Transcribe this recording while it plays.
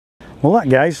Well, that,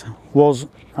 guys, was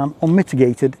an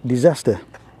unmitigated disaster.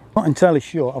 Not entirely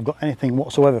sure I've got anything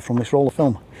whatsoever from this roll of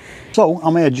film. So I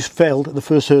may have just failed at the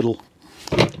first hurdle.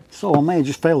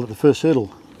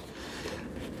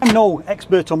 I'm no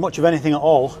expert on much of anything at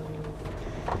all,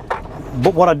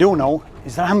 but what I do know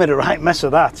is that I made a right mess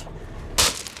of that.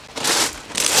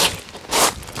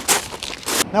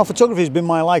 Now, photography has been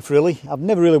my life, really. I've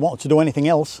never really wanted to do anything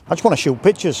else. I just want to shoot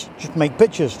pictures, just make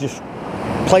pictures, just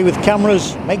play with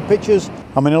cameras, make pictures.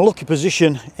 I'm in a lucky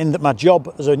position in that my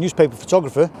job as a newspaper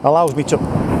photographer allows me to...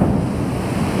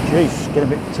 Jeez,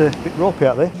 getting a bit ropey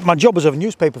out there. My job as a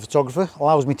newspaper photographer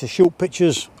allows me to shoot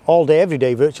pictures all day, every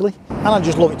day, virtually. And I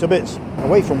just love it to bits.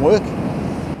 Away from work,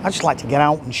 I just like to get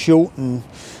out and shoot and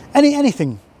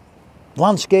anything.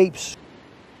 Landscapes,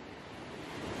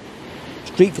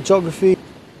 street photography,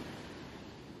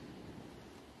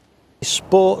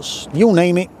 sports, you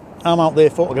name it, I'm out there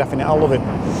photographing it. I love it.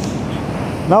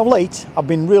 Now of late, I've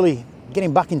been really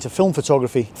getting back into film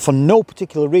photography for no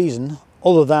particular reason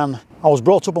other than I was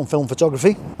brought up on film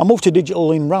photography. I moved to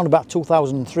digital in round about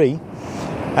 2003,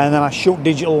 and then I shoot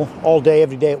digital all day,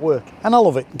 every day at work, and I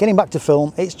love it. Getting back to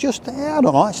film, it's just, I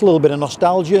don't know, it's a little bit of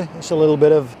nostalgia, it's a little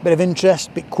bit of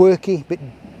interest, bit quirky,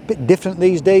 bit different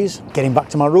these days. Getting back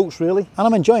to my roots, really, and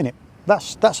I'm enjoying it.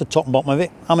 That's the top and bottom of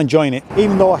it. I'm enjoying it.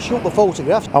 Even though I shoot the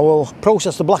photographs, I will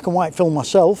process the black and white film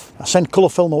myself. I send colour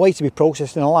film away to be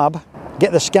processed in a lab,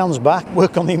 get the scans back,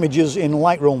 work on the images in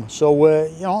Lightroom. So,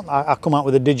 you know, I come out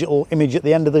with a digital image at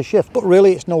the end of the shift. But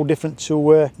really, it's no different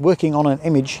to working on an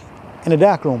image in a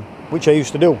darkroom, which I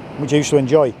used to do, which I used to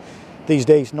enjoy. These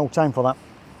days, no time for that.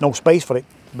 No space for it,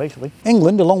 basically.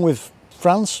 England, along with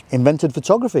France, invented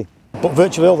photography. But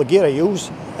virtually all the gear I use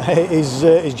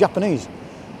is Japanese.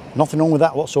 Nothing wrong with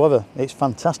that whatsoever. It's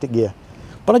fantastic gear.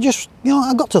 But I just, you know,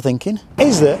 I got to thinking,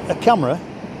 is there a camera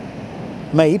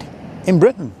made in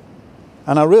Britain?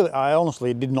 And I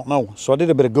honestly did not know. So I did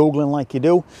a bit of Googling like you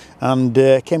do, and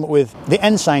came up with the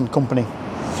Ensign company.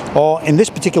 Or in this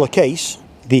particular case,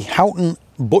 the Houghton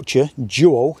Butcher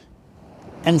Duo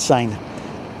Ensign.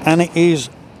 And it is,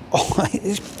 oh,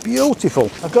 it's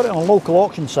beautiful. I got it on a local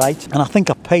auction site, and I think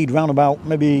I paid round about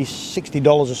maybe $60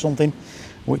 or something,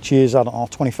 which is, I don't know,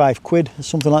 25 quid,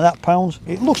 something like that, pounds.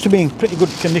 It looks to be in pretty good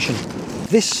condition.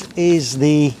 This is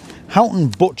the Houghton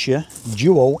Butcher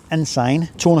Duo Ensign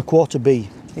 2¼ B.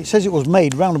 It says it was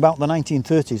made round about the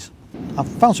 1930s. I've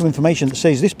found some information that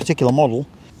says this particular model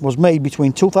was made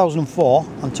between 2004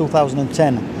 and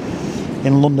 2010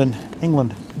 in London,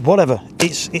 England. Whatever,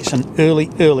 it's an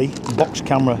early box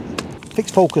camera.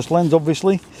 Fixed focus lens,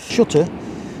 obviously. Shutter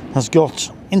has got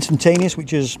instantaneous,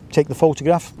 which is take the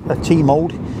photograph, a T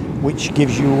mode, which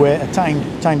gives you a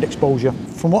timed exposure.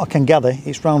 From what I can gather,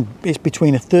 it's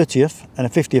between a 30th and a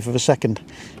 50th of a second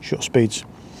shutter speeds.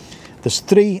 There's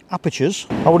 3 apertures.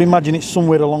 I would imagine it's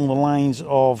somewhere along the lines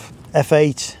of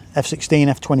f8,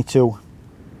 f16, f22,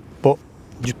 but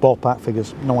just ballpark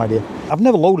figures, no idea. I've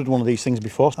never loaded one of these things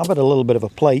before. I've had a little bit of a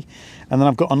play, and then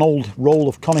I've got an old roll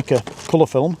of Konica colour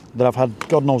film that I've had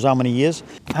God knows how many years,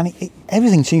 and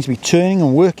everything seems to be turning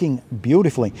and working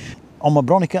beautifully. On my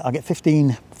Bronica, I get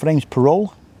 15 frames per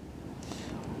roll.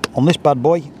 On this bad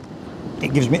boy,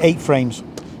 it gives me 8 frames.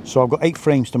 So I've got 8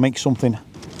 frames to make something.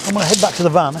 I'm going to head back to the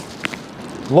van,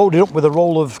 load it up with a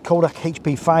roll of Kodak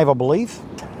HP5, I believe.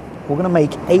 We're going to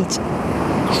make 8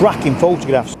 cracking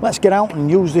photographs. Let's get out and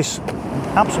use this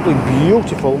absolutely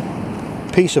beautiful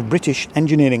piece of British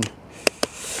engineering.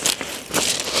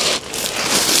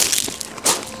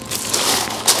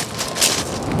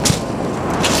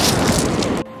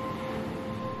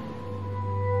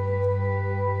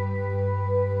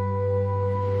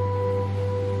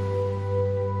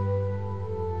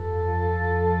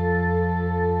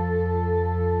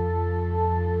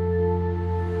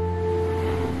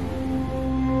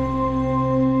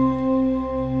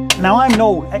 Now, I'm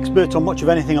no expert on much of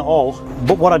anything at all,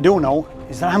 but what I do know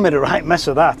is that I made a right mess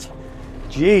of that.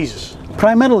 Jesus.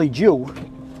 Primarily due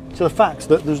to the fact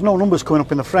that there's no numbers coming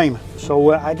up in the frame.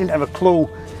 So I didn't have a clue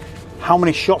how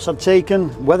many shots I'd taken,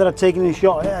 whether I'd taken any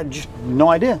shot. I had just no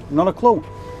idea, not a clue.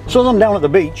 So as I'm down at the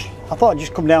beach, I thought I'd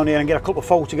just come down here and get a couple of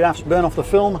photographs, burn off the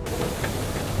film.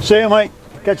 See you, mate.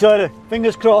 Catch you later.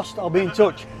 Fingers crossed, I'll be in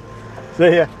touch.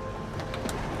 See ya.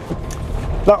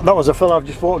 That was a fella I've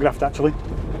just photographed, actually.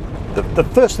 The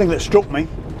first thing that struck me,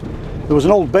 there was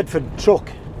an old Bedford truck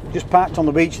just parked on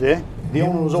the beach there. The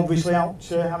owner was obviously out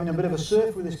having a bit of a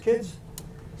surf with his kids.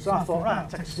 So I thought, right,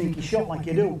 take a sneaky shot like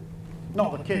you do.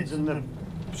 Not the kids and the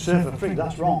surfer freak,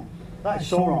 that's wrong. That is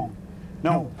so wrong.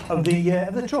 No, of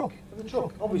the truck,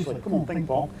 obviously. Come on, think,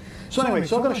 Paul. So anyway,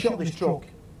 so I've got a shot of this truck,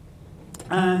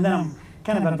 and then I'm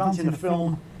kind of advancing the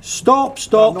film, Stop,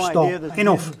 stop, stop.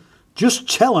 Enough. Just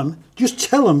tell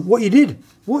them what you did.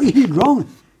 What you did wrong.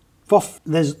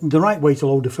 There's the right way to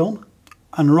load the film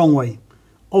and the wrong way.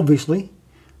 Obviously,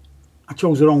 I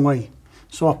chose the wrong way.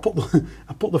 So I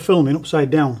put the film in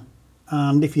upside down.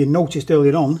 And if you noticed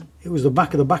earlier on, it was the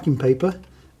back of the backing paper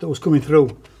that was coming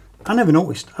through. I never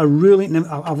noticed. I've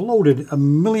loaded a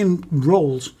million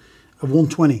rolls of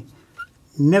 120.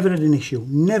 Never had an issue.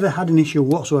 Never had an issue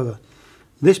whatsoever.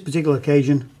 This particular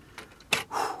occasion,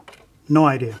 no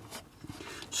idea.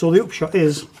 So the upshot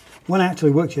is, when I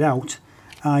actually worked it out,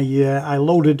 I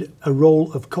loaded a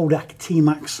roll of Kodak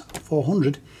T-Max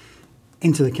 400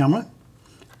 into the camera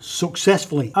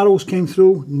successfully. Arrows came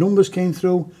through, numbers came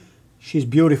through. She's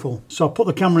beautiful. So I put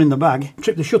the camera in the bag,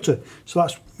 tripped the shutter. So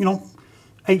that's,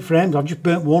 8 frames. I've just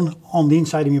burnt one on the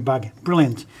inside of my bag.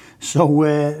 Brilliant. So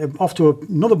off to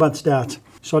another bad start.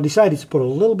 So I decided to put a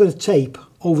little bit of tape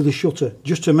over the shutter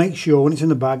just to make sure when it's in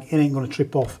the bag it ain't going to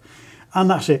trip off.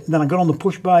 And that's it. Then I got on the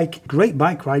push bike. Great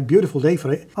bike ride, beautiful day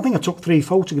for it. I think I took 3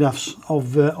 photographs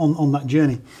of on that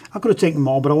journey. I could have taken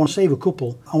more, but I want to save a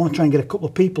couple. I want to try and get a couple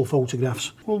of people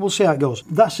photographs. Well, we'll see how it goes.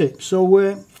 That's it. So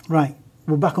right,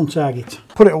 we're back on target.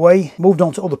 Put it away, moved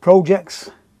on to other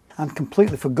projects, and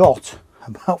completely forgot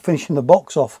about finishing the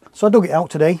box off. So I dug it out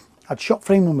today. I'd shot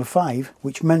frame number 5,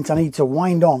 which meant I need to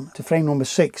wind on to frame number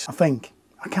 6, I think.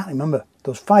 I can't remember.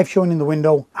 There was 5 showing in the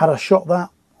window. Had I shot that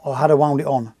or had I wound it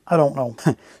on? I don't know.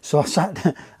 So I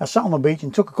sat on the beach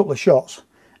and took a couple of shots,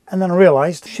 and then I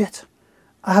realised, shit,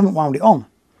 I haven't wound it on.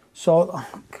 So,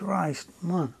 oh, Christ,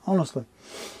 man, honestly.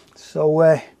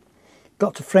 So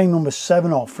got to frame number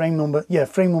 7 or frame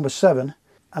number 7,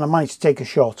 and I managed to take a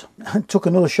shot. Took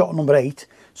another shot at number 8.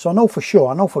 So I know for sure,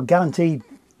 I know for guaranteed,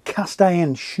 cast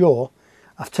iron sure,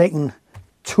 I've taken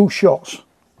 2 shots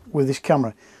with this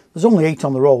camera. There's only 8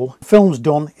 on the roll. The film's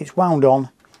done, it's wound on.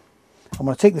 I'm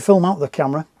going to take the film out of the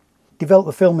camera, develop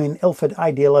the film in Ilford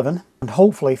ID11, and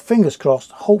hopefully, fingers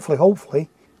crossed, hopefully,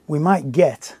 we might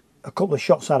get a couple of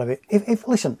shots out of it.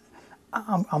 Listen,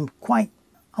 I'm quite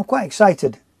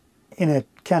excited, in a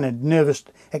kind of nervous,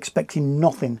 expecting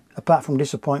nothing apart from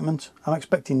disappointment. I'm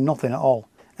expecting nothing at all.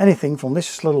 Anything from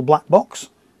this little black box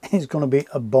is going to be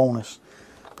a bonus.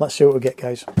 Let's see what we get,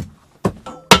 guys.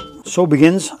 So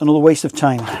begins another waste of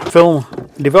time. Film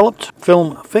developed,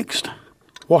 film fixed,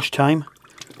 wash time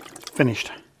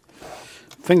finished.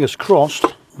 Fingers crossed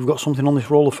we've got something on this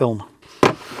roll of film.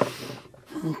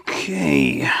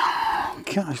 Okay,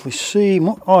 can't actually see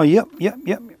much. Oh, yep.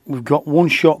 We've got 1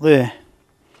 shot there.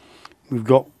 We've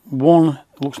got 1,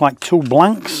 looks like 2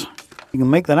 blanks. You can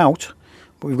make that out,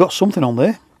 but we've got something on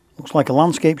there. Looks like a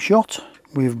landscape shot.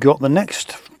 We've got the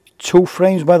next 2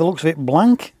 frames by the looks of it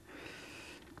blank.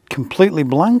 Completely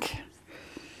blank.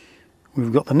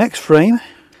 We've got the next frame.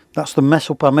 That's the mess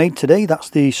up I made today. That's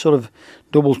the sort of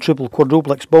double, triple,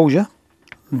 quadruple exposure.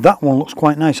 That one looks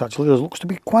quite nice actually. There looks to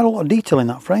be quite a lot of detail in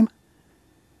that frame.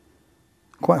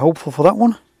 Quite hopeful for that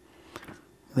one.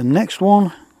 The next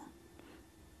one,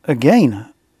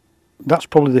 again, that's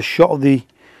probably the shot of the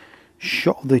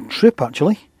trip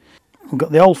actually. We've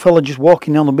got the old fella just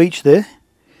walking down the beach there.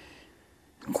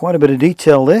 Quite a bit of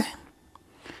detail there.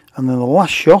 And then the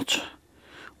last shot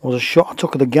was a shot I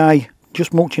took of the guy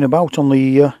just mooching about on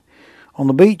the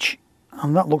beach,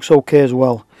 and that looks okay as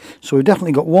well. So we've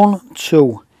definitely got 1,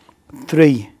 2,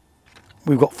 3.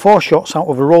 We've got 4 shots out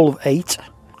of a roll of 8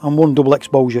 and 1 double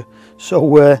exposure.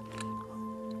 So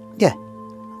yeah,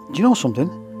 do you know something?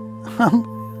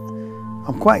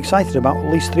 I'm quite excited about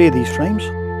at least 3 of these frames.